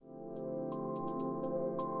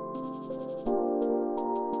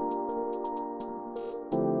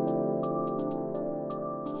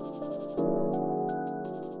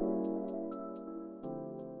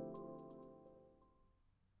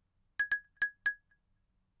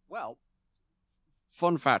Well,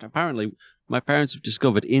 fun fact, apparently my parents have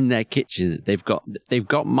discovered in their kitchen they've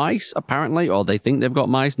got mice, apparently, or they think they've got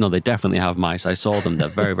mice. No, they definitely have mice. I saw them. They're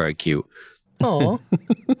very, very cute. Oh,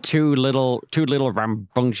 Two little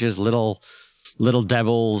rambunctious little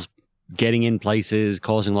devils getting in places,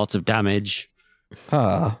 causing lots of damage.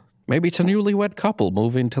 Maybe it's a newlywed couple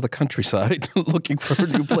moving to the countryside, looking for a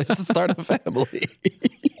new place to start a family.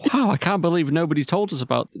 Wow, I can't believe nobody's told us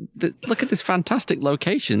about... Look at this fantastic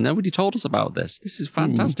location. Nobody told us about this. This is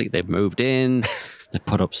fantastic. They've moved in. They've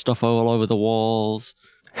put up stuff all over the walls.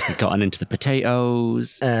 They've gotten into the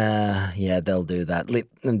potatoes. Yeah, they'll do that.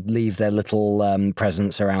 Leave their little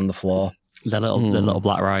presents around the floor. The little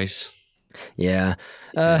black rice. Yeah.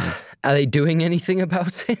 Are they doing anything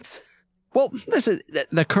about it? Well,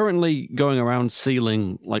 they're currently going around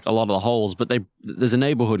sealing like a lot of the holes, but there's a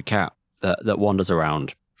neighborhood cat that wanders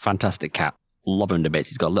around. Fantastic cat. Love him to bits.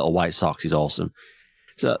 He's got little white socks. He's awesome.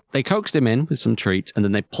 So they coaxed him in with some treats, and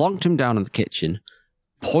then they plonked him down in the kitchen,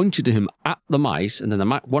 pointed him at the mice, and then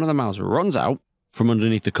one of the mice runs out from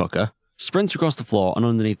underneath the cooker, sprints across the floor and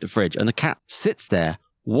underneath the fridge, and the cat sits there,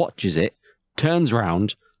 watches it, turns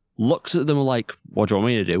around, looks at them like, what do you want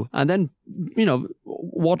me to do? And then,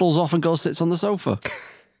 waddles off and goes sits on the sofa.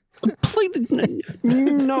 Completely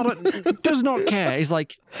does not care. He's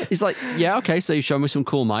like, yeah, okay, so you showed me some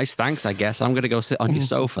cool mice. Thanks, I guess. I'm going to go sit on your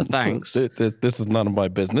sofa. Thanks. This is none of my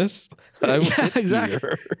business. I will sit exactly.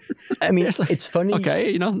 here. I mean, it's funny.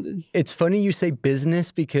 Okay, It's funny you say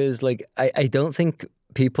business because, I don't think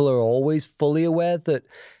people are always fully aware that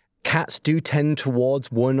cats do tend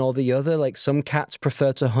towards one or the other. Like, some cats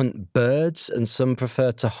prefer to hunt birds and some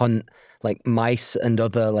prefer to hunt, mice and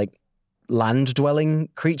other, land-dwelling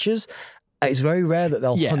creatures. It's very rare that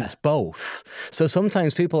they'll hunt both. So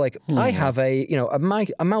sometimes people are like, I have a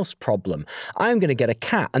mouse problem. I'm going to get a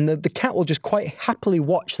cat. And the cat will just quite happily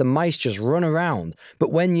watch the mice just run around.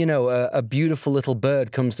 But when, a beautiful little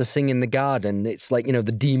bird comes to sing in the garden, it's like, the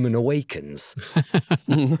demon awakens.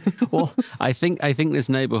 Well, I think this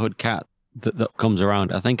neighborhood cat that comes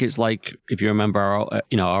around, I think it's like, if you remember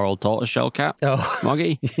our old tortoiseshell cat,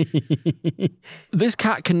 Moggy. This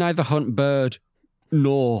cat can neither hunt bird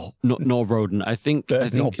nor rodent. I think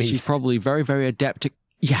she's probably very, very adept at...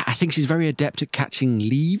 Yeah, I think she's very adept at catching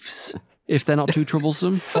leaves, if they're not too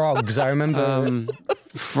troublesome. Frogs, I remember.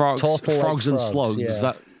 Frogs and slugs.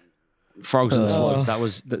 Yeah. Frogs and slugs.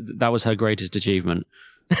 That was her greatest achievement.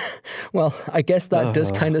 Well, I guess that does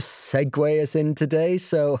kind of segue us in today.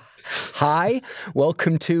 So, hi,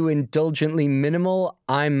 welcome to Indulgently Minimal.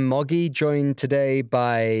 I'm Moggy, joined today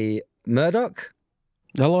by Murdoch.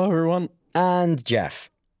 Hello, everyone. And Jeff.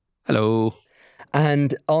 Hello.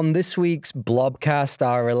 And on this week's Blobcast,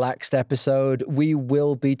 our relaxed episode, we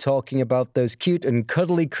will be talking about those cute and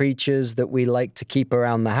cuddly creatures that we like to keep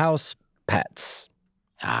around the house, pets.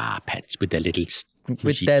 Pets with their little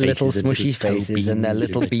smushy faces and their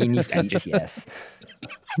little beanie feet, yes.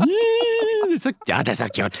 They're so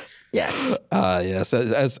cute. Yes. Yes,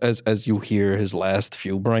 as you hear his last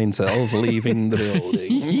few brain cells leaving the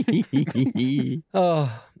building.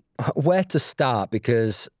 Where to start?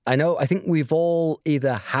 Because I think we've all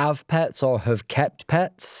either have pets or have kept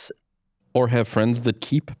pets. Or have friends that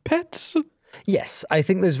keep pets? Yes, I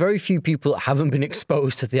think there's very few people that haven't been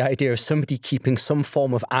exposed to the idea of somebody keeping some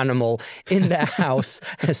form of animal in their house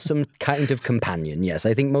as some kind of companion. Yes,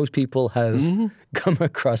 I think most people have come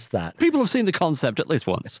across that. People have seen the concept at least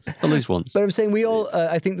once. But I'm saying we all,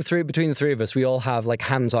 I think between the three of us, we all have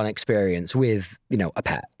hands-on experience with, a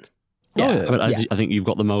pet. Yeah, I think you've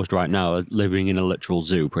got the most right now, living in a literal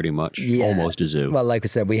zoo, pretty much. Yeah. Almost a zoo. Well, like I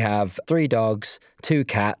said, we have 3 dogs, 2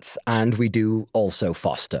 cats, and we do also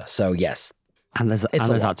foster. So, yes. And there's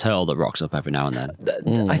that turtle that rocks up every now and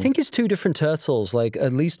then. I think it's 2 different turtles.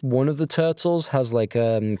 At least one of the turtles has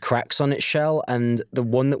cracks on its shell, and the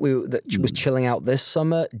one that was chilling out this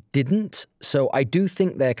summer didn't. So I do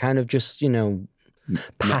think they're kind of just,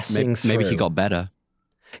 passing through. Maybe he got better.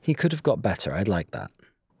 He could have got better. I'd like that.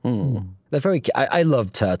 They're very. I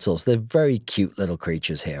love turtles. They're very cute little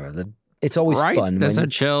creatures here. It's always fun. They're so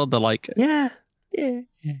chilled. They're like, yeah. They're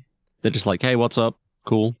just like, hey, what's up?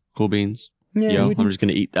 Cool beans. Yeah, I'm just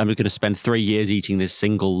gonna eat. I'm just gonna spend 3 years eating this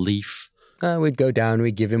single leaf. We'd go down.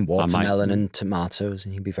 We'd give him watermelon and tomatoes,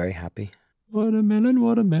 and he'd be very happy.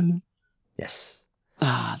 Watermelon. Yes.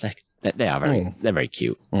 They are very. They're very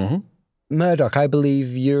cute. Mm-hmm. Murdoch, I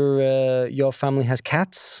believe your family has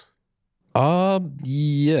cats.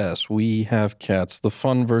 Yes, we have cats. The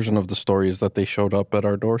fun version of the story is that they showed up at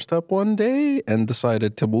our doorstep one day and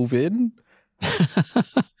decided to move in.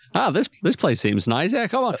 This place seems nice. Yeah,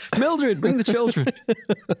 come on, Mildred, bring the children.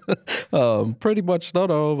 Pretty much,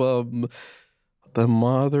 no. The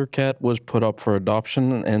mother cat was put up for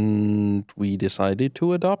adoption, and we decided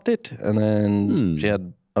to adopt it. And then she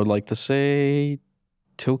had, I would like to say,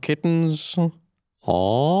 2 kittens.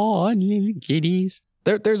 Oh, little kitties.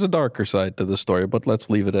 There's a darker side to the story, but let's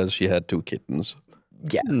leave it as she had 2 kittens.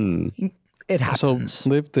 Yeah, it happens.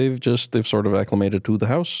 So they've sort of acclimated to the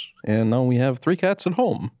house, and now we have 3 cats at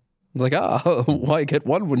home. It's like, why get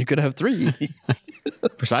 1 when you could have 3?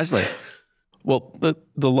 Precisely. Well,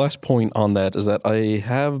 the last point on that is that I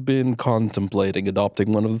have been contemplating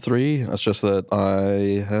adopting one of the 3. It's just that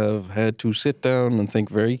I have had to sit down and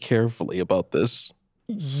think very carefully about this.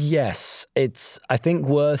 Yes, it's, I think,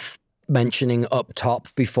 worth mentioning up top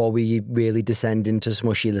before we really descend into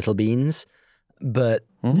smushy little beans. But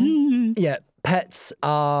yeah, pets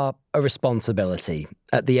are a responsibility.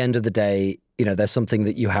 At the end of the day, there's something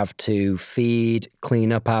that you have to feed,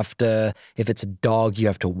 clean up after. If it's a dog, you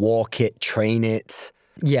have to walk it, train it.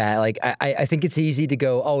 Yeah, like I think it's easy to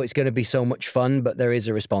go, oh, it's going to be so much fun, but there is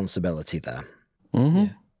a responsibility there. Mm-hmm. Yeah.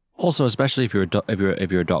 Also, especially if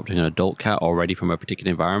you're adopting an adult cat already from a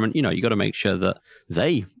particular environment, you got to make sure that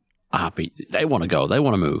they are happy. They want to go. They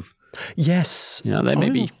want to move. Yes. They may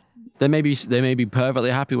be. They may be perfectly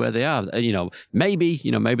happy where they are. Maybe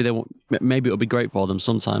they won't, maybe it'll be great for them.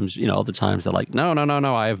 Sometimes, other times they're like, no.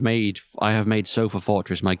 I have made Sofa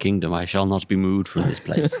Fortress my kingdom. I shall not be moved from this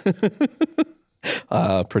place.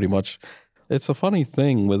 Pretty much. It's a funny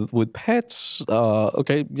thing with pets.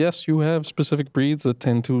 Okay, yes, you have specific breeds that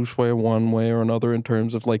tend to sway one way or another in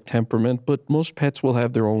terms of like temperament, but most pets will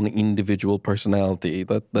have their own individual personality.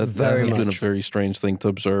 That has been a very strange thing to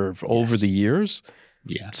observe over the years.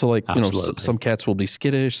 Yeah. So like, some cats will be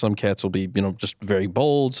skittish, some cats will be, just very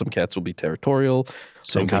bold, some cats will be territorial.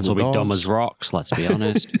 Some cats will be dumb as rocks, let's be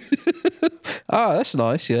honest. That's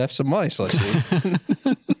nice. You have some mice, I see.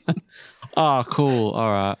 Cool.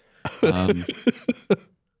 All right.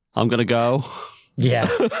 I'm going to go. Yeah,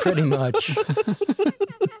 pretty much.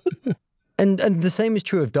 And the same is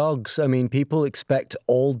true of dogs. I mean, people expect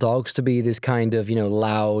all dogs to be this kind of,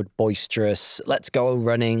 loud, boisterous, let's go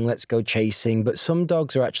running, let's go chasing. But some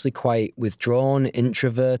dogs are actually quite withdrawn,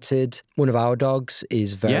 introverted. One of our dogs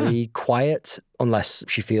is very quiet, unless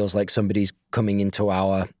she feels like somebody's coming into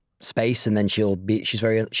our space, and then she's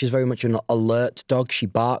very much an alert dog. She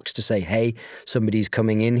barks to say, hey, somebody's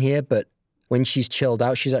coming in here. But when she's chilled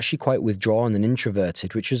out, she's actually quite withdrawn and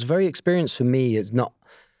introverted, which was a very experience for me. It's not...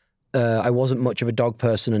 I wasn't much of a dog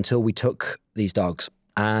person until we took these dogs.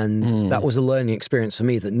 And that was a learning experience for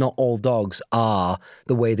me, that not all dogs are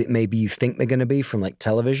the way that maybe you think they're going to be from like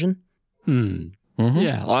television. Mm-hmm.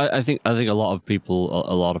 Yeah, I think a lot of people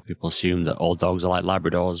assume that all dogs are like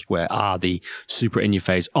Labradors, where the super in your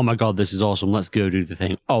face, oh my God, this is awesome, let's go do the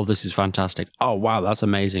thing. Oh, this is fantastic. Oh wow, that's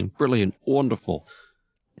amazing, brilliant, wonderful.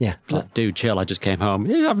 Yeah. Like, dude, chill, I just came home.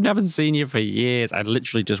 I've never seen you for years. I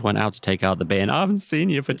literally just went out to take out the bin. I haven't seen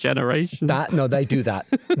you for generations. They do that.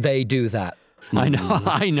 They do that. I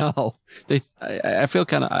know. I feel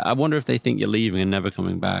I wonder if they think you're leaving and never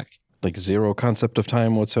coming back. Like zero concept of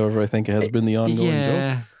time whatsoever, I think it has been the ongoing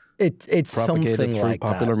joke. It's propagated something through like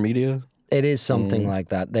popular media. It is something like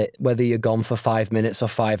that. That whether you're gone for 5 minutes or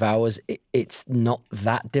 5 hours, it's not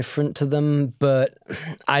that different to them. But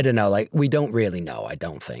I don't know. Like, we don't really know. I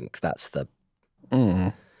don't think that's the.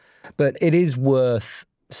 But it is worth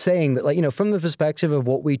saying that, like, from the perspective of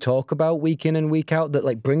what we talk about week in and week out, that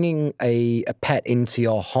like bringing a pet into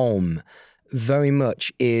your home very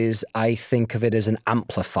much is, I think of it as an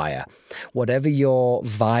amplifier. Whatever your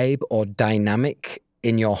vibe or dynamic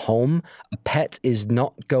in your home, a pet is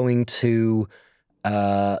not going to,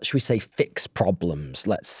 should we say, fix problems,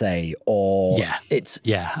 let's say, or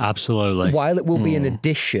absolutely. While it will be an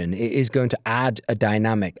addition, it is going to add a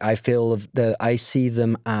dynamic. I see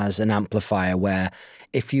them as an amplifier, where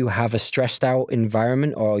if you have a stressed out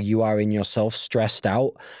environment or you are in yourself stressed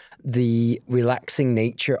out, the relaxing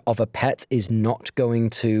nature of a pet is not going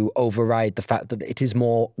to override the fact that it is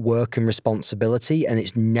more work and responsibility, and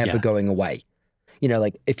it's never going away.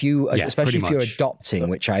 Like if you, especially if you're adopting,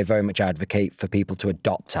 which I very much advocate for people to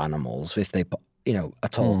adopt animals if they,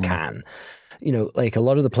 at all can. Like a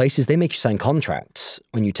lot of the places, they make you sign contracts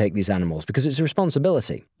when you take these animals because it's a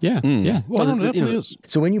responsibility. Yeah. Well, it definitely is.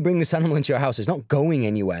 So when you bring this animal into your house, it's not going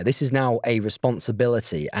anywhere. This is now a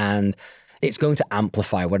responsibility, and it's going to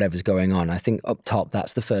amplify whatever's going on. I think up top,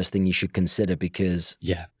 that's the first thing you should consider, because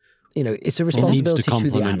it's a responsibility it needs to to the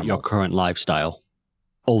complement animal. your current lifestyle.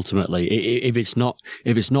 ultimately, if it's not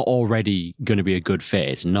already going to be a good fit,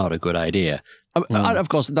 it's not a good idea. Of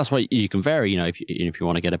course, that's why you can vary. If you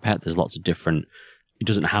want to get a pet, there's lots of different. It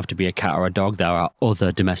doesn't have to be a cat or a dog. There are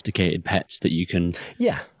other domesticated pets that you can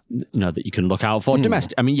that you can look out for.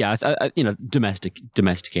 Domestic. I mean,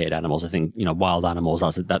 domesticated animals. I think wild animals.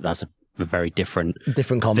 That's a very different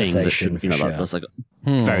conversation. Thing that that's like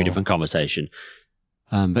a very different conversation.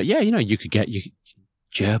 But yeah, you could get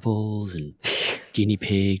gerbils and guinea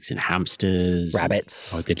pigs and hamsters,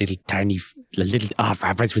 rabbits, or the little tiny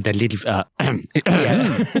rabbits with their little.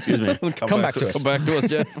 Excuse me. Come back to us,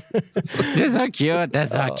 Jeff. They're so cute. They're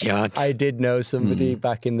so cute. I did know somebody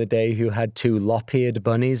back in the day who had 2 lop-eared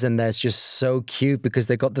bunnies, and they're just so cute because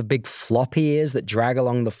they got the big floppy ears that drag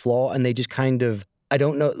along the floor, and they just kind of I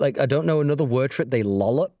don't know another word for it. They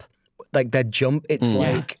lollop, like their jump. It's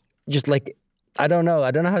just like. I don't know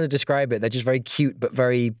how to describe it. They're just very cute, but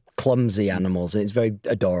very clumsy animals, and it's very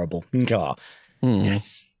adorable.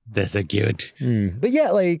 Yes, they're so cute. But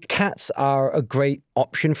yeah, like cats are a great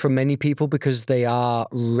option for many people because they are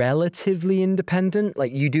relatively independent.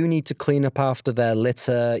 Like you do need to clean up after their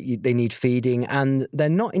litter. They need feeding, and they're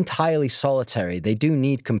not entirely solitary. They do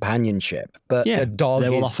need companionship. But a dog they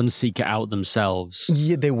will often seek it out themselves.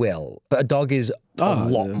 Yeah, they will. But a dog is a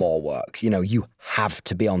lot more work. You have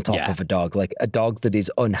to be on top of a dog. Like a dog that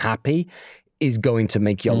is unhappy is going to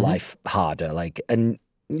make your life harder. And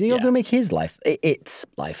you're going to make his life, its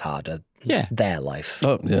life harder. Yeah, their life.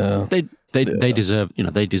 Oh yeah. They deserve.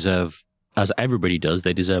 They deserve, as everybody does.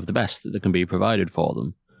 They deserve the best that can be provided for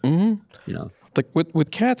them. Mm-hmm. Like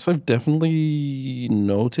with cats, I've definitely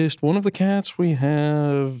noticed one of the cats we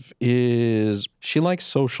have is she likes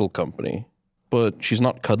social company, but she's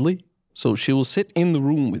not cuddly. So she will sit in the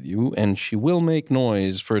room with you, and she will make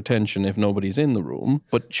noise for attention if nobody's in the room,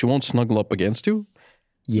 but she won't snuggle up against you.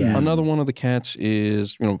 Yeah. Another one of the cats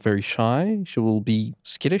is, very shy. She will be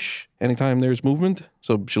skittish anytime there's movement.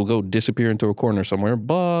 So she'll go disappear into a corner somewhere,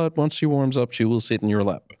 but once she warms up, she will sit in your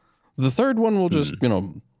lap. The third one will just,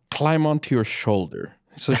 climb onto your shoulder.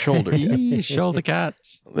 It's a shoulder cat. Shoulder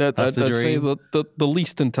cats. I'd say the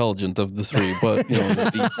least intelligent of the 3, but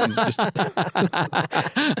he's just.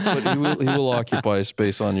 But he will occupy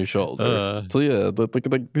space on your shoulder. So yeah, like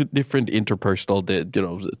the different interpersonal they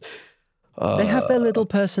have their little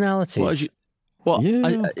personalities.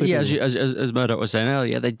 As Murdoch was saying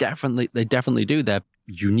earlier, they definitely do. They're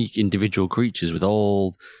unique individual creatures with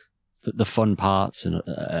all the fun parts and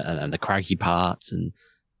the craggy parts, and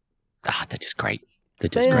they're just great. They're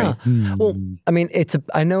just great. Well, I mean,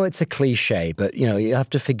 I know it's a cliche, but you have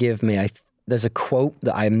to forgive me. There's a quote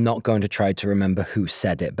that I'm not going to try to remember who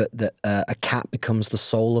said it, but that a cat becomes the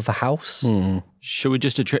soul of a house. Should we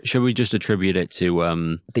just attribute it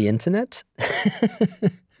to the internet?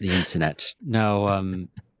 The internet? No.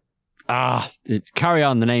 Carry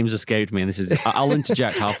on. The names escaped me, and this is. I'll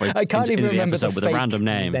interject halfway. I can't even remember the episode with a random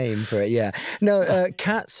name for it. Yeah, no.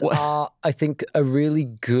 Cats are, I think, a really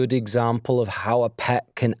good example of how a pet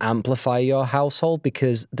can amplify your household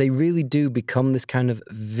because they really do become this kind of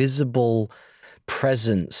visible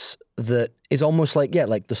presence that is almost like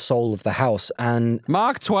the soul of the house. And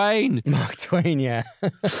Mark Twain, yeah.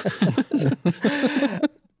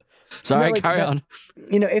 Sorry, carry on.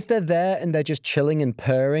 If they're there and they're just chilling and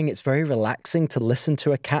purring, it's very relaxing to listen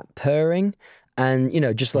to a cat purring. And,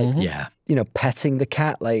 just petting the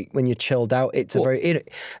cat, like when you're chilled out, it's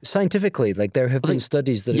scientifically, like there have been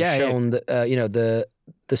studies that have shown that,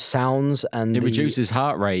 the sounds and it reduces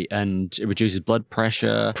heart rate and it reduces blood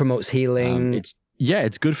pressure. Promotes healing.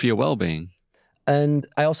 It's good for your well-being. And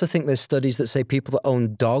I also think there's studies that say people that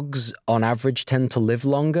own dogs on average tend to live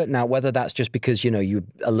longer. Now, whether that's just because, you're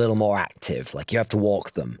a little more active, like you have to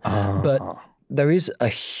walk them. But there is a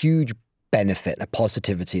huge benefit, a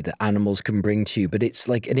positivity that animals can bring to you. But it's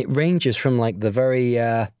like, and it ranges from like the very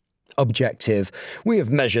objective, we have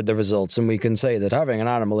measured the results and we can say that having an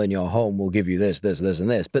animal in your home will give you this, this, this, and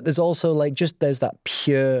this. But there's also like there's that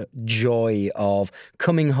pure joy of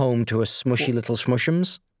coming home to a smushy little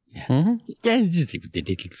smushums. Yeah, just the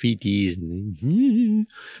little feeties,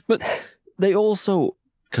 but they also,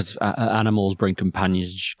 because animals bring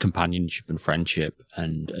companionship and friendship,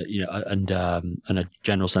 and and a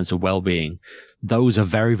general sense of well-being. Those are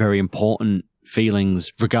very, very important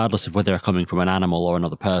feelings, regardless of whether they're coming from an animal or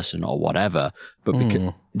another person or whatever. But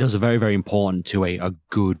because those are very, very important to a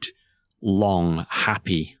good, long,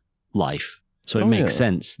 happy life. So it makes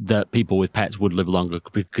sense that people with pets would live longer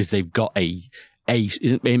because they've got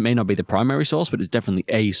it may not be the primary source, but it's definitely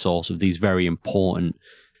a source of these very important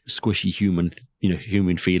squishy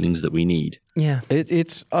human feelings that we need. Yeah.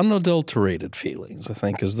 It's unadulterated feelings, I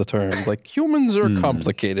think, is the term. Like, humans are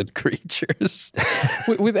complicated creatures.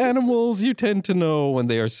 With animals, you tend to know when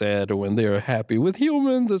they are sad or when they are happy. With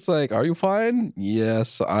humans, it's like, are you fine?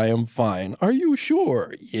 Yes, I am fine. Are you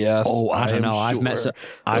sure? Yes. Oh, I don't know. Sure.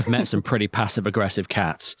 I've met some pretty passive aggressive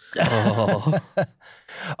cats. Oh.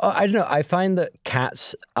 I don't know. I find that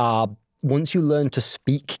cats are, once you learn to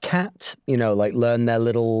speak cat, like learn their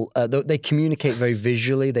little, they communicate very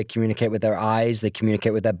visually. They communicate with their eyes. They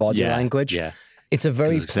communicate with their body language. Yeah. It's a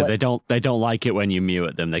very... So they don't like it when you mew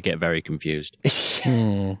at them. They get very confused.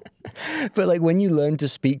 But like when you learn to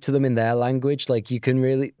speak to them in their language, like you can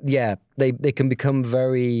really, they can become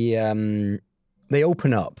very, they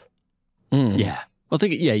open up. Yeah. Well,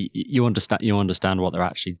 you understand what they're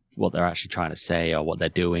actually trying to say, or what they're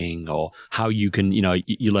doing, or how you can,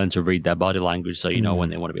 you learn to read their body language, so you know when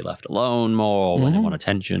they want to be left alone more, or when they want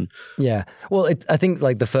attention. Yeah. Well, I think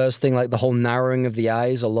like the first thing, like the whole narrowing of the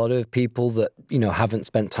eyes, a lot of people that, haven't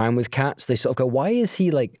spent time with cats, they sort of go, why is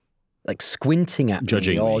he like squinting at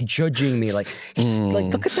Judging me or me. judging me? Like, he's like,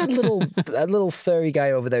 look at that little furry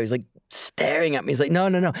guy over there. He's like staring at me. He's like,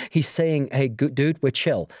 no. He's saying, hey, good dude, we're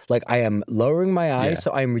chill. Like, I am lowering my eyes,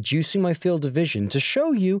 so I am reducing my field of vision to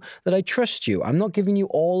show you that I trust you. I'm not giving you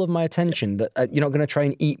all of my attention, that you're not going to try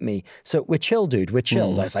and eat me. So we're chill, dude. We're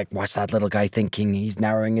chill. I was like, what's that little guy thinking? He's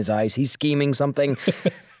narrowing his eyes. He's scheming something.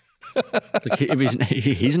 Like,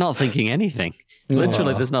 he's not thinking anything.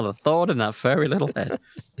 Literally, there's not a thought in that furry little head.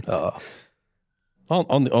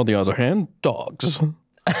 On the other hand, dogs.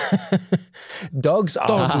 Dogs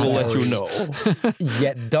will let you know.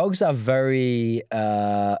 Yeah, dogs are very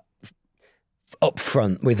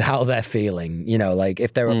upfront with how they're feeling. Like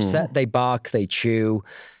if they're upset, they bark, they chew.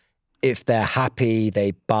 If they're happy,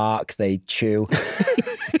 they bark, they chew.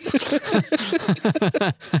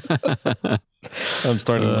 I'm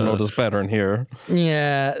starting to notice pattern here.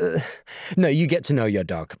 Yeah. No, you get to know your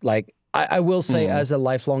dog. Like, I will say, as a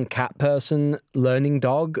lifelong cat person, learning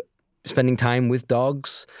dog, spending time with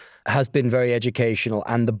dogs has been very educational,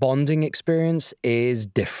 and the bonding experience is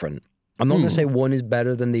different. I'm not going to say one is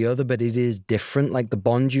better than the other, but it is different. Like, the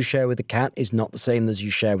bond you share with a cat is not the same as you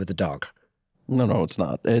share with a dog. No, it's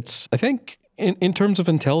not. I think in terms of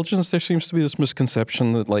intelligence, there seems to be this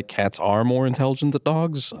misconception that like cats are more intelligent than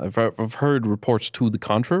dogs. I've heard reports to the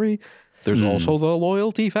contrary. There's also the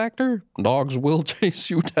loyalty factor. Dogs will chase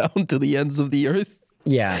you down to the ends of the earth.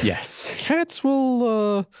 Yeah. Yes. Cats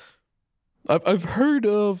will... I've heard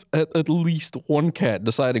of at least one cat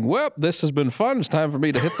deciding, well, this has been fun. It's time for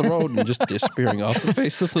me to hit the road, and just disappearing off the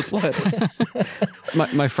face of the planet.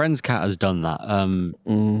 My friend's cat has done that.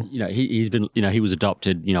 He's been, he was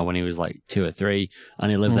adopted, when he was like 2 or 3, and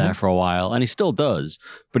he lived there for a while, and he still does,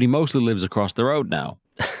 but he mostly lives across the road now.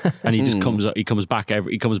 And he just comes back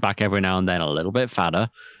every now and then, a little bit fatter,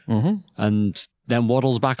 and then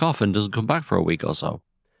waddles back off and doesn't come back for a week or so.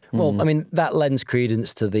 Well, I mean, that lends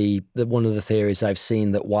credence to the one of the theories I've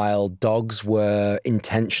seen, that while dogs were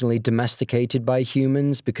intentionally domesticated by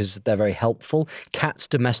humans because they're very helpful, cats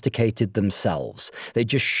domesticated themselves. They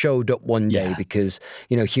just showed up one day because,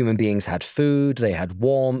 human beings had food, they had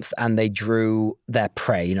warmth, and they drew their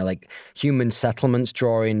prey. Like human settlements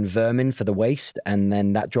draw in vermin for the waste, and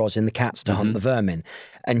then that draws in the cats to hunt the vermin.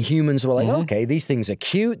 And humans were like, okay, these things are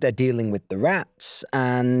cute. They're dealing with the rats,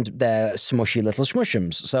 and they're smushy little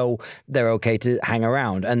smushums. So they're okay to hang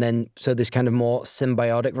around. And then, so this kind of more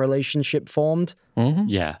symbiotic relationship formed.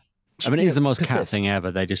 Yeah. I mean, it's the most cat thing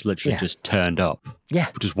ever. They just literally just turned up. Yeah.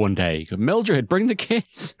 Just one day. Mildred, bring the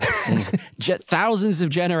kids. Thousands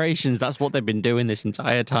of generations. That's what they've been doing this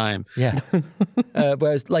entire time. Yeah.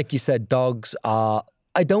 Whereas, like you said, dogs are...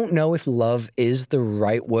 I don't know if love is the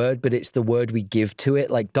right word, but it's the word we give to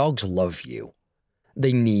it. Like, dogs love you.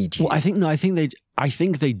 They need you. Well, I think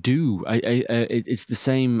they do. It's the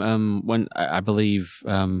same when I believe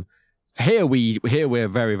here we're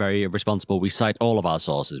very, very responsible. We cite all of our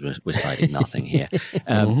sources. We're citing nothing here.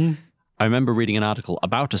 I remember reading an article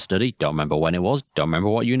about a study. Don't remember when it was. Don't remember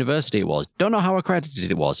what university it was. Don't know how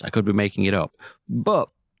accredited it was. I could be making it up. But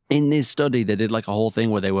in this study, they did like a whole thing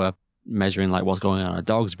where they were measuring like what's going on in a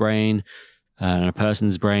dog's brain and a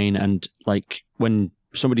person's brain, and like when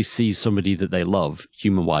somebody sees somebody that they love,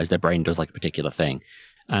 human-wise, their brain does like a particular thing,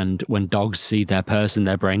 and when dogs see their person,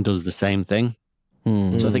 their brain does the same thing.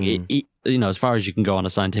 So I think it, as far as you can go on a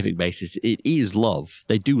scientific basis, it is love.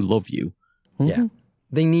 They do love you. Yeah,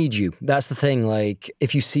 they need you. That's the thing. Like,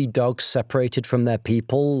 if you see dogs separated from their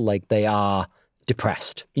people, like, they are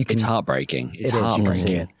depressed. It's heartbreaking. It's heartbreaking.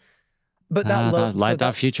 heartbreaking. But that love, like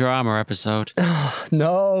that Futurama episode.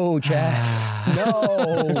 No, Jeff.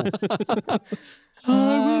 No.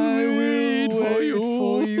 I will wait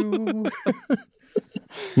for you.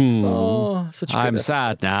 Oh, such a good I'm episode.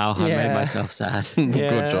 sad now. I made myself sad.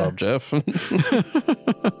 Good job, Jeff.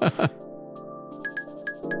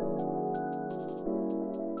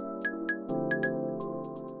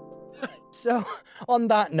 So, on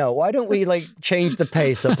that note, why don't we change the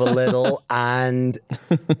pace up a little? And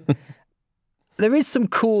there is some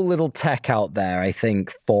cool little tech out there, I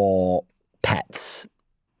think, for pets,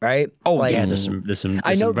 right? Oh, yeah, there's some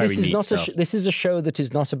I know very this is neat not stuff. this is a show that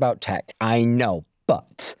is not about tech. I know,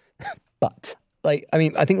 but I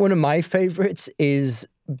think one of my favorites is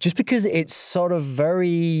just because it's sort of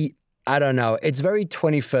very, I don't know, it's very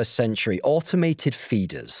 21st century, automated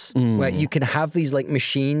feeders, where you can have these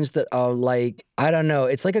machines that are I don't know,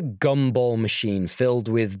 it's like a gumball machine filled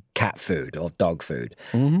with cat food or dog food.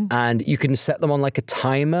 And you can set them on a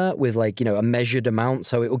timer with a measured amount.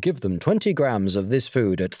 So it will give them 20 grams of this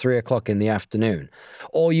food at 3:00 in the afternoon.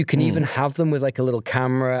 Or you can even have them with a little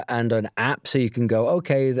camera and an app. So you can go,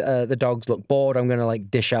 okay, the dogs look bored. I'm going to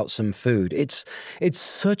dish out some food. It's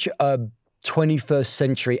such a 21st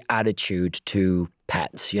century attitude to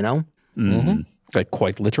pets, you know?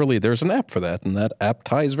 Quite literally, there's an app for that, and that app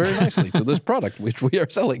ties very nicely to this product, which we are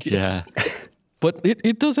selling. Yeah. But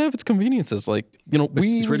it does have its conveniences.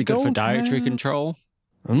 It's really good for dietary control.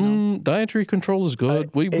 Dietary control is good.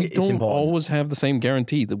 We don't always have the same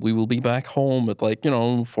guarantee that we will be back home at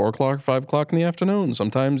 4 o'clock, 5 o'clock in the afternoon.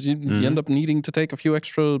 Sometimes you end up needing to take a few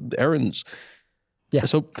extra errands. Yeah.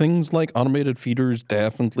 So things like automated feeders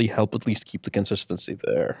definitely help at least keep the consistency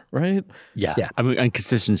there, right? Yeah. I mean, and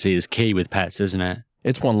consistency is key with pets, isn't it?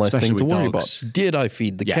 It's one less Especially thing to with worry dogs. about. Did I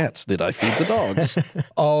feed the cats? Did I feed the dogs?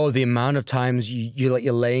 Oh, the amount of times you're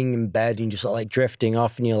laying in bed and you're just drifting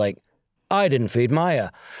off and you're like, I didn't feed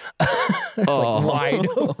Maya. Wide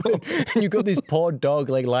open. And you've got this poor dog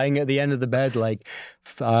lying at the end of the bed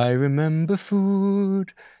I remember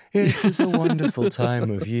food. It was a wonderful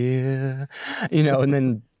time of year. And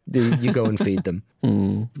then you go and feed them.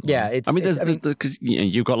 Yeah, it's. I mean, because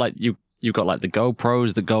you've got you've got the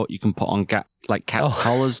GoPros, you can put on cats'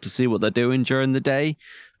 collars to see what they're doing during the day.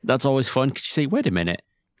 That's always fun because you say, wait a minute,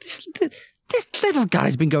 this little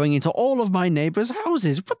guy's been going into all of my neighbors'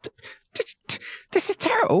 houses. What? This is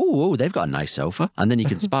terrible. Oh, they've got a nice sofa, and then you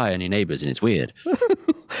can spy on your neighbors, and it's weird.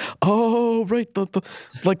 Oh, right, the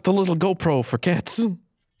little GoPro for cats.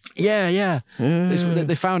 Yeah.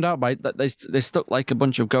 They found out that they stuck a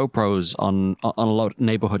bunch of GoPros on a lot of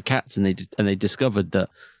neighborhood cats, and they discovered that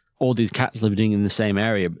all these cats living in the same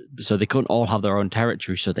area, so they couldn't all have their own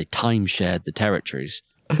territory, so they time shared the territories.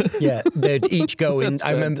 Yeah, they'd each go in.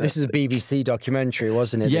 I remember this is a BBC documentary,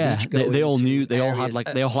 wasn't it? Yeah, they all knew. They all had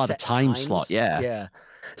areas they all had a set time times. slot. Yeah. Yeah.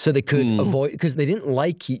 So they could avoid, because they didn't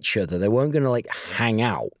like each other. They weren't going to hang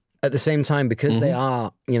out. At the same time, because they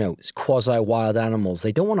are, quasi-wild animals,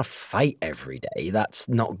 they don't want to fight every day. That's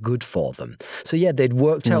not good for them. So yeah, they'd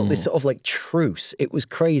worked out this sort of truce. It was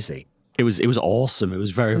crazy. It was awesome. It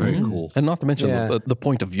was very, very cool. And not to mention the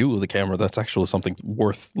point of view of the camera, that's actually something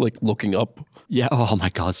worth looking up. Yeah. Oh my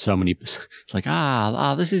God, so many. It's look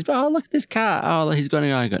at this cat. Oh, he's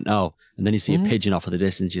going. I go, no. And then you see a pigeon off at the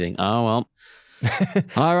distance. You think, oh well.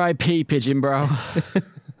 R.I.P. pigeon, bro.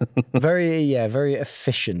 Very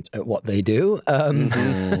efficient at what they do.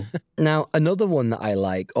 Now, another one that I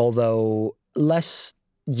like, although less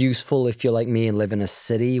useful if you're like me and live in a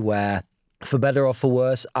city where, for better or for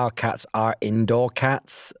worse, our cats are indoor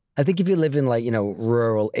cats. I think if you live in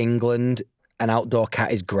rural England, an outdoor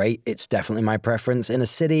cat is great. It's definitely my preference. In a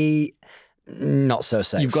city, not so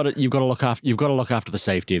safe. You've got to look after the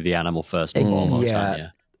safety of the animal first and foremost, aren't you?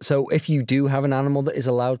 So if you do have an animal that is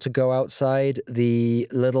allowed to go outside, the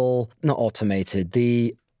little, not automated,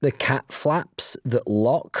 the cat flaps that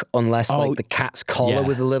lock, unless the cat's collar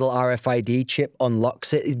with a little RFID chip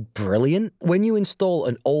unlocks it, is brilliant. When you install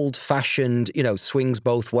an old-fashioned, swings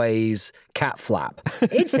both ways cat flap,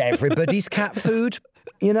 it's everybody's cat food.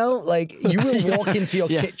 You will walk into your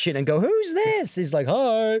kitchen and go, who's this? He's like,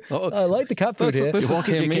 hi, I like the cat food here. This is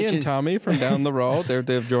Timmy and Tommy from down the road.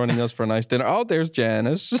 They're joining us for a nice dinner. Oh, there's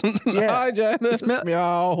Janice. Hi, Janice.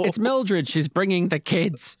 Meow. It's Mildred. She's bringing the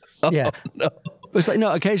kids. Yeah. No. It's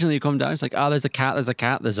occasionally you come down, it's there's a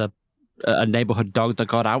cat, there's a neighborhood dog that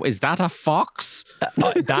got out. Is that a fox?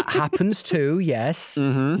 That happens too, yes.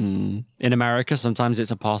 In America, sometimes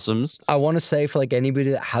it's opossums. I want to say, for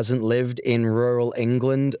anybody that hasn't lived in rural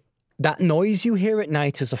England, that noise you hear at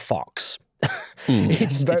night is a fox.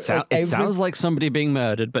 It sounds like somebody being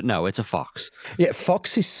murdered, but no, it's a fox. Yeah,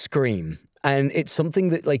 foxes scream. And it's something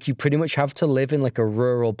that like you pretty much have to live in like a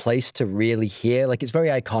rural place to really hear. Like it's very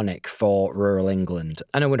iconic for rural England.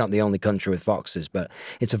 I know we're not the only country with foxes, but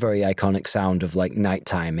it's a very iconic sound of like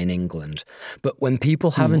nighttime in England. But when people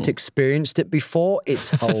haven't experienced it before, it's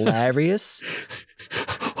hilarious.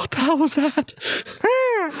 What the hell was that?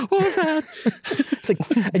 What was that? It's like,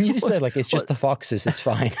 and you just say like, it's just the foxes. It's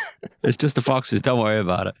fine. It's just the foxes. Don't worry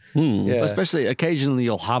about it. Yeah. Especially occasionally,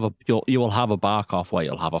 you will have a bark off where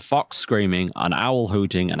you'll have a fox screaming, an owl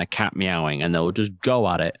hooting, and a cat meowing, and they'll just go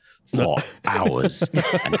at it for hours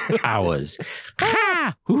and hours.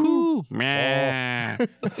 Ha! Hoo! Meh.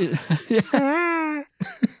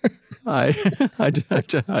 I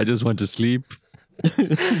just went to sleep.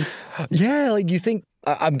 Yeah, like you think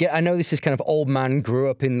I know this is kind of old man grew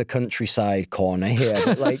up in the countryside corner here,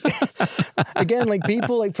 but like again, like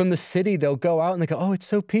people like from the city, they'll go out and they go, "Oh, it's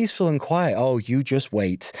so peaceful and quiet." Oh, you just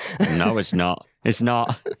wait. No, it's not. It's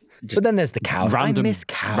not. But then there's the cows. Random, I miss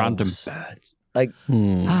cows. Random birds. Like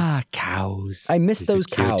cows. I miss They're those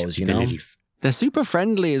so cute. cows. You know, They're super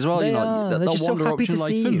friendly as well. They you know, are. They're they'll just so wander up happy to you to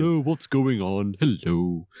like, see you. "Hello, what's going on?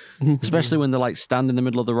 Hello." Especially when they're like stand in the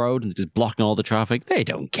middle of the road and just blocking all the traffic. They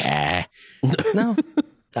don't care. no,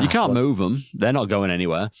 You can't move them. They're not going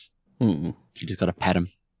anywhere. You just got to pet them.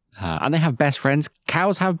 And they have best friends.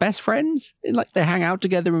 Cows have best friends. Like they hang out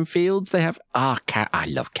together in fields. They have I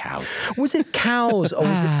love cows. Was it cows or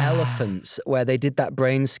was it elephants where they did that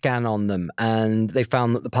brain scan on them and they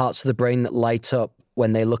found that the parts of the brain that light up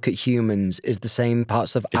when they look at humans is the same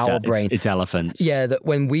parts of our brain? It's elephants. Yeah, that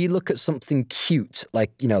when we look at something cute,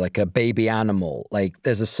 like, you know, like a baby animal, like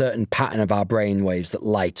there's a certain pattern of our brain waves that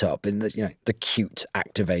light up in the, you know, the cute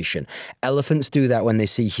activation. Elephants do that when they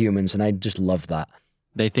see humans, and I just love that.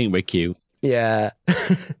 They think we're cute. Yeah.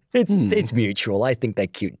 It's mutual. I think they're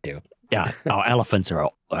cute too. Yeah. Elephants are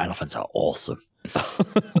awesome.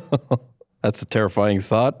 That's a terrifying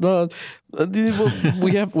thought. We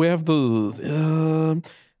have the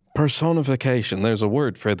personification. There's a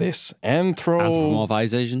word for this.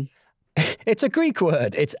 Anthropomorphization. It's a Greek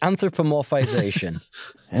word. It's anthropomorphization.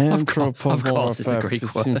 Of course, it's a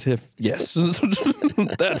Greek word. Yes,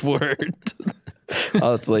 that word.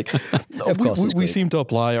 It's like we seem to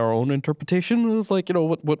apply our own interpretation of like, you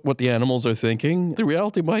know, what the animals are thinking. The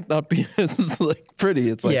reality might not be as like pretty.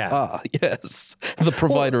 It's like, yes, the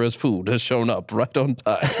provider as food has shown up right on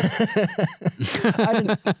time.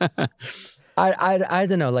 I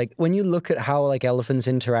don't know, like when you look at how like elephants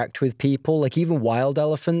interact with people, like even wild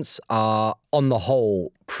elephants are on the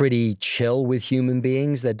whole pretty chill with human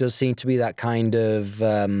beings. There does seem to be that kind of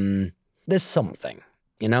there's something,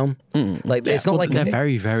 you know? Like it's not like they're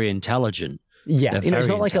very, very intelligent. Yeah, They're you know, it's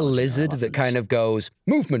very not like a intelligent lizard that elephants. kind of goes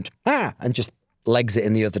movement and just legs it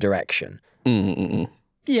in the other direction.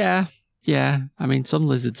 Yeah. I mean, some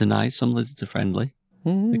lizards are nice. Some lizards are friendly.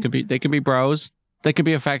 They can be bros. They can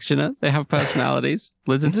be affectionate. They have personalities.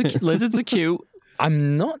 Lizards are cute.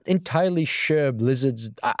 I'm not entirely sure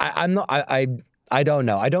lizards. I'm not. I don't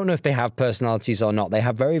know. I don't know if they have personalities or not. They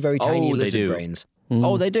have very, very tiny lizard brains.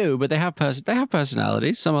 Oh, they do, but they have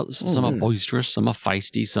personalities. Some are boisterous. Some are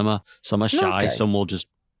feisty. Some are shy. Okay. Some will just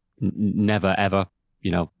never ever,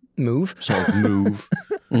 you know, Move. sort of move.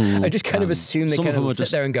 I just kind of assume they some kind of them of are sit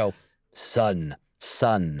just- there and go, sun,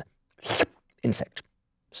 insect,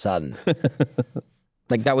 sun.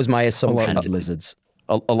 Like that was my assumption of lizards.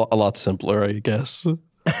 A lot simpler, I guess.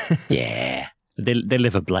 Yeah, they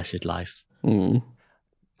live a blessed life, and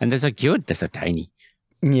they're so cute. They're so tiny.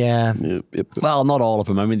 Yeah. Yep. Well, not all of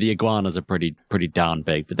them. I mean, the iguanas are pretty darn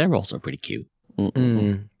big, but they're also pretty cute.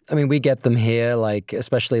 I mean, we get them here, like,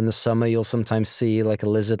 especially in the summer, you'll sometimes see like a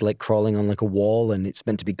lizard like crawling on like a wall and it's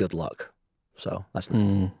meant to be good luck. So that's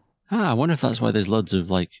nice. I wonder if that's why there's loads of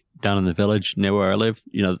like down in the village near where I live.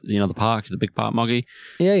 You know the park, the big park, Moggy.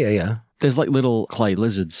 Yeah. There's like little clay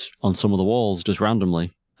lizards on some of the walls just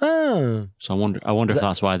randomly. Oh. So I wonder if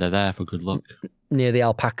that's why they're there for good luck. Near the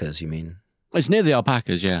alpacas, you mean? It's near the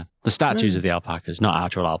alpacas, yeah. The statues of the alpacas, not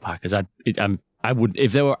actual alpacas. I would,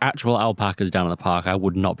 if there were actual alpacas down in the park, I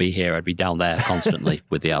would not be here. I'd be down there constantly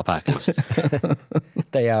with the alpacas.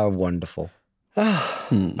 They are wonderful. Oh,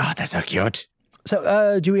 they're so cute.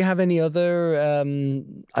 So, do we have any other,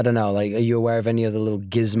 I don't know, like, are you aware of any other little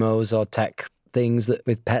gizmos or tech things that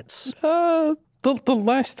with pets? The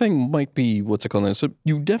last thing might be, what's it called? So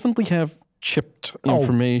you definitely have chipped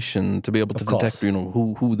information to be able to detect, you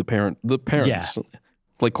know, who the parents,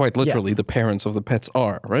 like quite literally the parents of the pets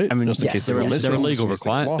are, right? I mean, just in case they're missing, they're a legal in case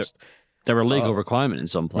they're requirement. lost. They're a legal requirement in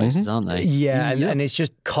some places, aren't they? Yeah, and it's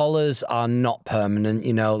just collars are not permanent.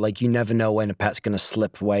 Like you never know when a pet's going to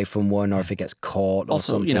slip away from one, or if it gets caught, or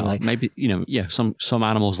Also, something. maybe some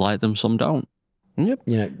animals like them, some don't.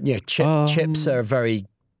 Yep. Chips are very.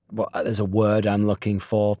 Well, there's a word I'm looking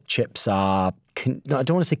for. Chips are. I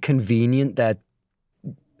don't want to say convenient.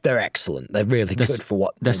 They're excellent. They're really good for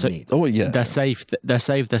what they need. Oh yeah, they're safe. They're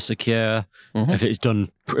safe. They're secure. If it's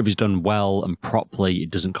done well and properly, it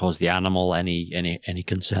doesn't cause the animal any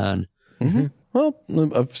concern. Well,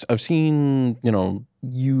 I've seen,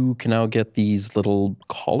 you can now get these little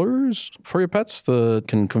collars for your pets that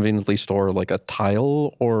can conveniently store like a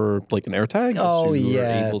tile or like an air tag. Oh, You're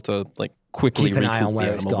able to like quickly keep an eye on recoup where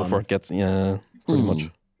the it's animal gone before it gets, pretty much.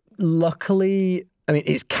 Luckily, I mean,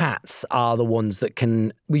 it's cats are the ones that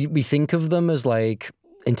can, we think of them as like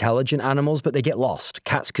intelligent animals, but they get lost.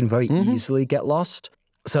 Cats can very easily get lost.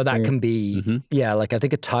 So that can be, like I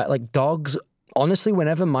think like dogs, honestly,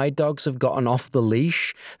 whenever my dogs have gotten off the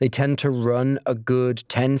leash, they tend to run a good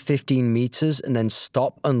 10, 15 meters and then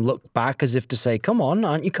stop and look back as if to say, come on,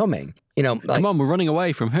 aren't you coming? Come on, we're running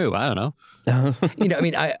away from who? I don't know.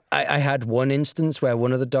 I had one instance where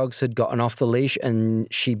one of the dogs had gotten off the leash and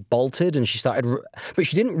she bolted and she started, but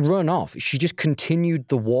she didn't run off. She just continued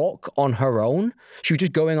the walk on her own. She was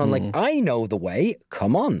just going on like, I know the way.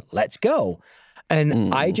 Come on, let's go.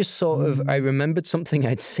 And I just sort of, I remembered something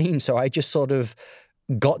I'd seen. So I just sort of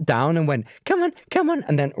got down and went, come on,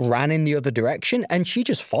 and then ran in the other direction. And she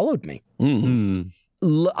just followed me.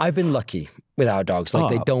 I've been lucky with our dogs. Like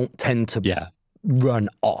they don't tend to run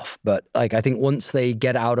off. But like, I think once they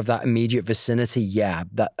get out of that immediate vicinity,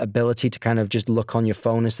 that ability to kind of just look on your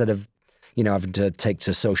phone instead of, having to take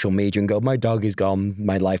to social media and go, my dog is gone.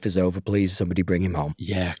 My life is over. Please, somebody bring him home.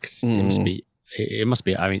 Yeah, because it must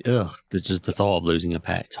be, I mean, just the thought of losing a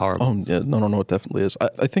pet, it's horrible. Oh, yeah, no, it definitely is.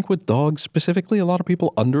 I think with dogs specifically, a lot of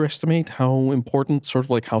people underestimate how important sort of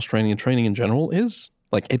like house training and training in general is.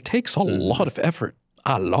 Like, it takes a lot of effort.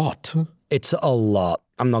 A lot. It's a lot.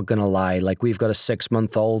 I'm not going to lie. Like, we've got a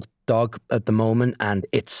 6-month-old dog at the moment, and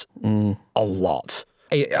it's a lot.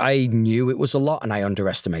 I knew it was a lot, and I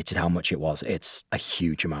underestimated how much it was. It's a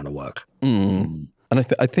huge amount of work. And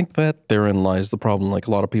I think that therein lies the problem. Like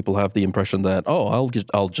a lot of people have the impression that,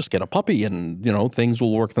 I'll just get a puppy and, things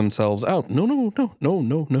will work themselves out. No.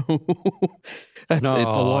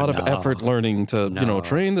 It's a lot of effort learning to,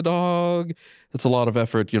 train the dog. It's a lot of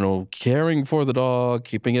effort, caring for the dog,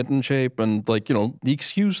 keeping it in shape. And like, the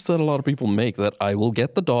excuse that a lot of people make that I will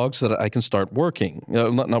get the dog so that I can start working.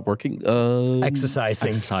 Not working.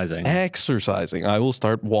 Exercising. I will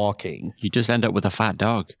start walking. You just end up with a fat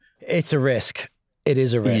dog. It's a risk. It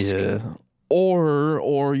is a risk. Yeah.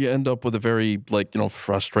 Or you end up with a very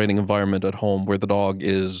frustrating environment at home where the dog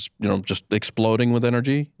is, just exploding with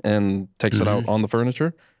energy and takes it out on the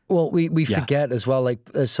furniture. Well, we forget as well, like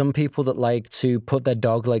there's some people that like to put their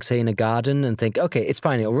dog, like say in a garden and think, okay, it's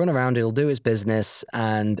fine. It'll run around, it'll do its business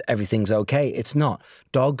and everything's okay. It's not.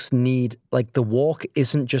 Dogs need, like the walk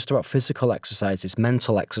isn't just about physical exercise, it's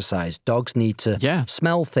mental exercise. Dogs need to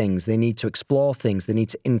smell things. They need to explore things. They need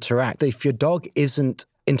to interact. If your dog isn't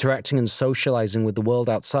interacting and socializing with the world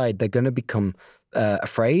outside, they're going to become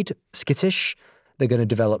afraid, skittish. They're going to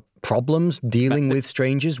develop problems dealing with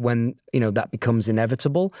strangers when, that becomes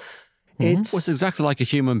inevitable. It's exactly like a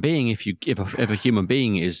human being. If a human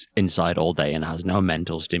being is inside all day and has no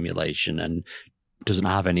mental stimulation and doesn't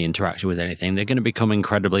have any interaction with anything, they're going to become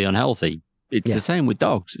incredibly unhealthy. It's the same with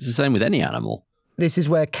dogs. It's the same with any animal. This is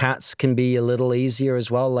where cats can be a little easier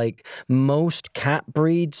as well. Like most cat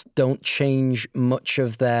breeds don't change much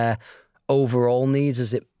of their overall needs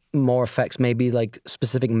as it more affects maybe like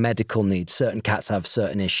specific medical needs. Certain cats have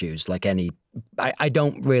certain issues, like I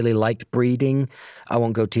don't really like breeding. I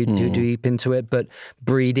won't go too deep into it, but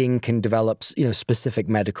breeding can develop, specific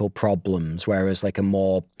medical problems, whereas like a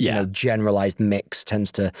more, generalized mix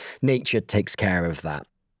nature takes care of that.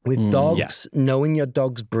 With dogs, knowing your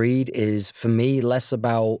dog's breed is, for me, less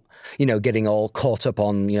about, getting all caught up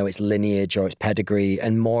on, its lineage or its pedigree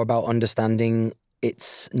and more about understanding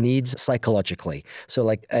its needs psychologically. So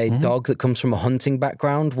like a dog that comes from a hunting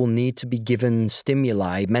background will need to be given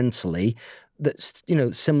stimuli mentally that's,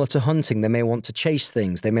 similar to hunting. They may want to chase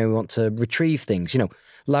things. They may want to retrieve things.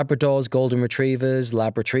 Labradors, golden retrievers,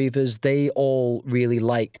 lab retrievers, they all really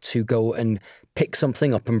like to go and pick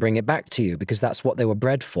something up and bring it back to you because that's what they were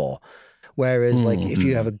bred for. Whereas like if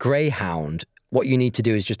you have a greyhound, what you need to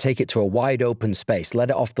do is just take it to a wide open space, let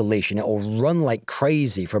it off the leash, and it'll run like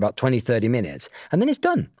crazy for about 20, 30 minutes. And then it's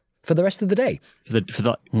done for the rest of the day.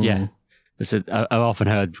 Yeah. I've often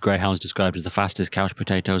heard greyhounds described as the fastest couch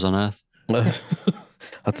potatoes on earth.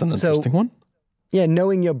 That's an interesting one. Yeah,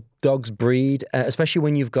 knowing your dog's breed, especially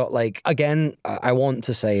when you've got like, again, I want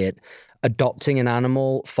to say it, adopting an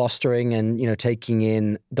animal, fostering and, taking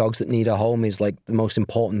in dogs that need a home is like the most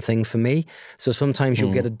important thing for me. So sometimes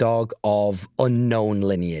you'll get a dog of unknown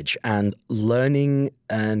lineage, and learning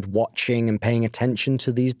and watching and paying attention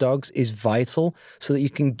to these dogs is vital so that you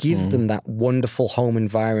can give them that wonderful home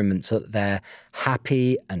environment so that they're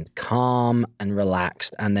happy and calm and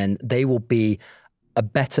relaxed. And then they will be a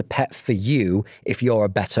better pet for you if you're a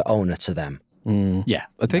better owner to them. Yeah,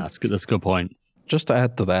 I think that's good. That's a good point. Just to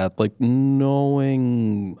add to that, like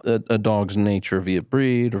knowing a dog's nature via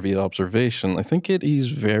breed or via observation, I think it is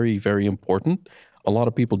very, very important. A lot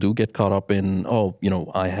of people do get caught up in,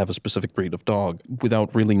 I have a specific breed of dog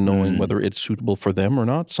without really knowing whether it's suitable for them or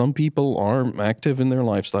not. Some people are active in their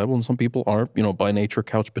lifestyle and some people are, by nature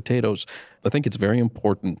couch potatoes. I think it's very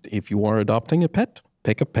important if you are adopting a pet,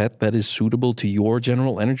 pick a pet that is suitable to your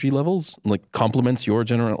general energy levels, like complements your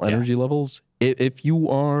general energy levels. If you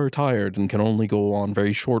are tired and can only go on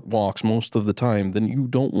very short walks most of the time, then you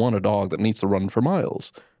don't want a dog that needs to run for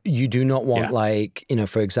miles. You do not want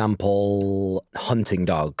for example, hunting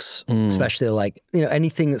dogs, especially like,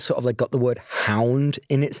 anything that's sort of like got the word hound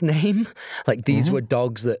in its name. Like these were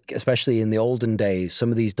dogs that, especially in the olden days,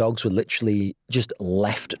 some of these dogs were literally just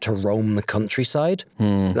left to roam the countryside.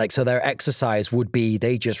 Like, so their exercise would be,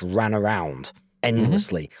 they just ran around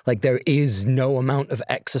endlessly. Like there is no amount of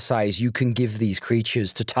exercise you can give these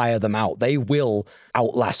creatures to tire them out. They will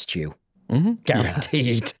outlast you.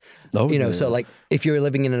 Guaranteed. So like if you're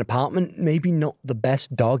living in an apartment, maybe not the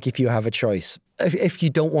best dog if you have a choice. If you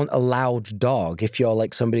don't want a loud dog, if you're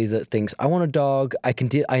like somebody that thinks, I want a dog,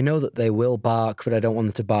 I know that they will bark, but I don't want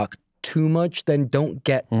them to bark too much, then don't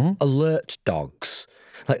get alert dogs.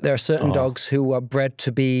 Like there are certain dogs who are bred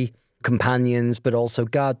to be companions, but also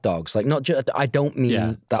guard dogs. Like not just, I don't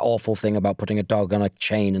mean that awful thing about putting a dog on a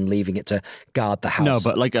chain and leaving it to guard the house. No,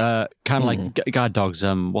 but like kind of like guard dogs.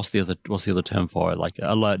 What's the other term for it? Like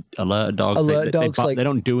alert dogs. Alert dogs. They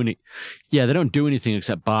don't do any. Yeah, they don't do anything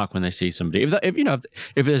except bark when they see somebody.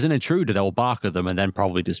 If there's an intruder, they'll bark at them and then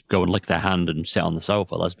probably just go and lick their hand and sit on the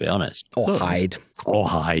sofa. Let's be honest. Or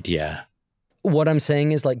hide. Yeah. What I'm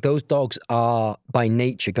saying is like those dogs are by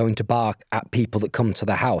nature going to bark at people that come to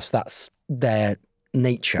the house. That's their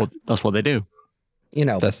nature. Well, that's what they do.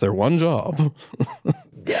 That's their one job.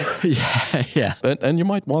 yeah. And you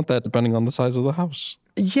might want that depending on the size of the house.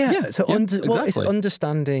 Yeah. So exactly. It's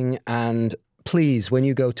understanding, and please, when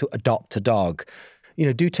you go to adopt a dog,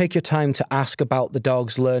 do take your time to ask about the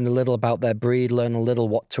dogs, learn a little about their breed, learn a little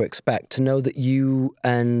what to expect, to know that you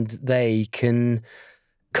and they can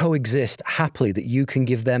coexist happily, that you can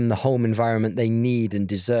give them the home environment they need and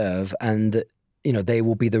deserve, and that they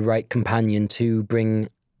will be the right companion to bring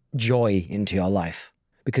joy into your life.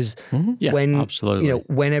 Because when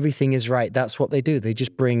everything is right, that's what they do. They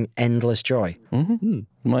just bring endless joy.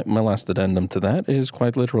 My last addendum to that is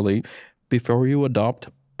quite literally, before you adopt,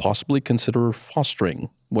 possibly consider fostering.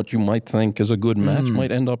 What you might think is a good match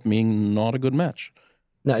might end up being not a good match.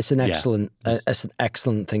 No, it's an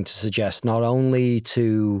excellent thing to suggest. Not only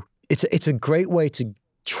it's a great way to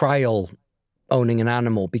trial owning an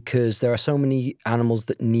animal, because there are so many animals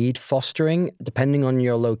that need fostering depending on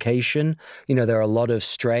your location. There are a lot of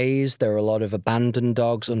strays, there are a lot of abandoned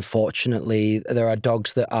dogs. Unfortunately, there are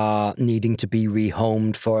dogs that are needing to be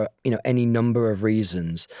rehomed for any number of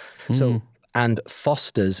reasons. And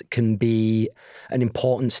fosters can be an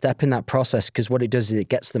important step in that process, because what it does is it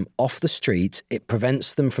gets them off the street. It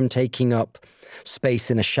prevents them from taking up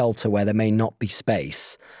space in a shelter where there may not be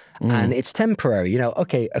space. And it's temporary,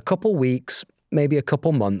 a couple weeks, maybe a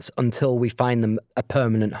couple months until we find them a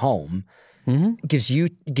permanent home. Gives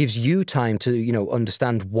you time to,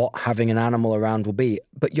 understand what having an animal around will be.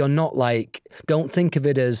 But you're not like, don't think of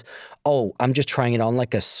it as, I'm just trying it on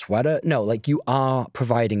like a sweater. No, like you are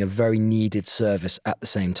providing a very needed service at the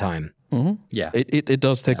same time. Yeah. It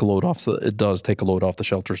does take a load off. It does take a load off the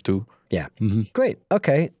shelters too. Yeah. Great.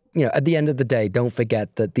 Okay. At the end of the day, don't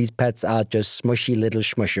forget that these pets are just smushy little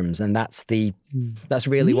shmushums, and that's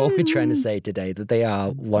really what we're trying to say today, that they are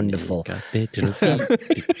wonderful. Little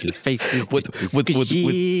faces,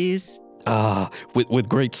 with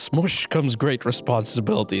great smush comes great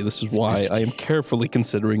responsibility. This is why I am carefully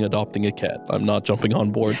considering adopting a cat. I'm not jumping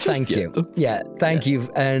on board. Thank you. Yeah, thank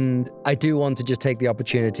you. And I do want to just take the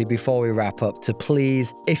opportunity before we wrap up to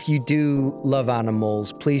please, if you do love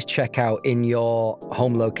animals, please check out in your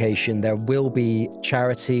home location. There will be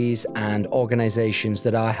charities and organizations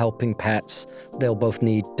that are helping pets. They'll both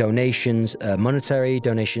need donations, monetary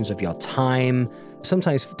donations of your time,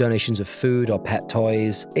 sometimes donations of food or pet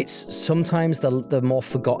toys. It's sometimes the more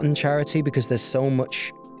forgotten charity because there's so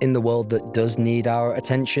much in the world that does need our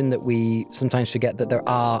attention that we sometimes forget that there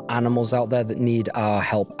are animals out there that need our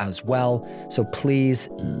help as well. So please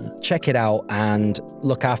check it out and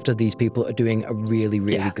look after these people that are doing a really,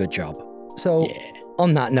 really good job. So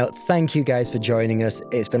on that note, thank you guys for joining us.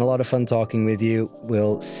 It's been a lot of fun talking with you.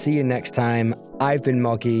 We'll see you next time. I've been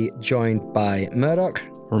Moggy, joined by Murdoch.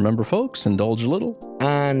 Remember, folks, indulge a little.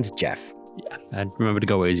 And Jeff. Yeah. And remember to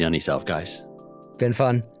go easy on yourself, guys. Been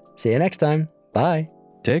fun. See you next time. Bye.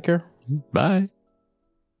 Take care. Bye.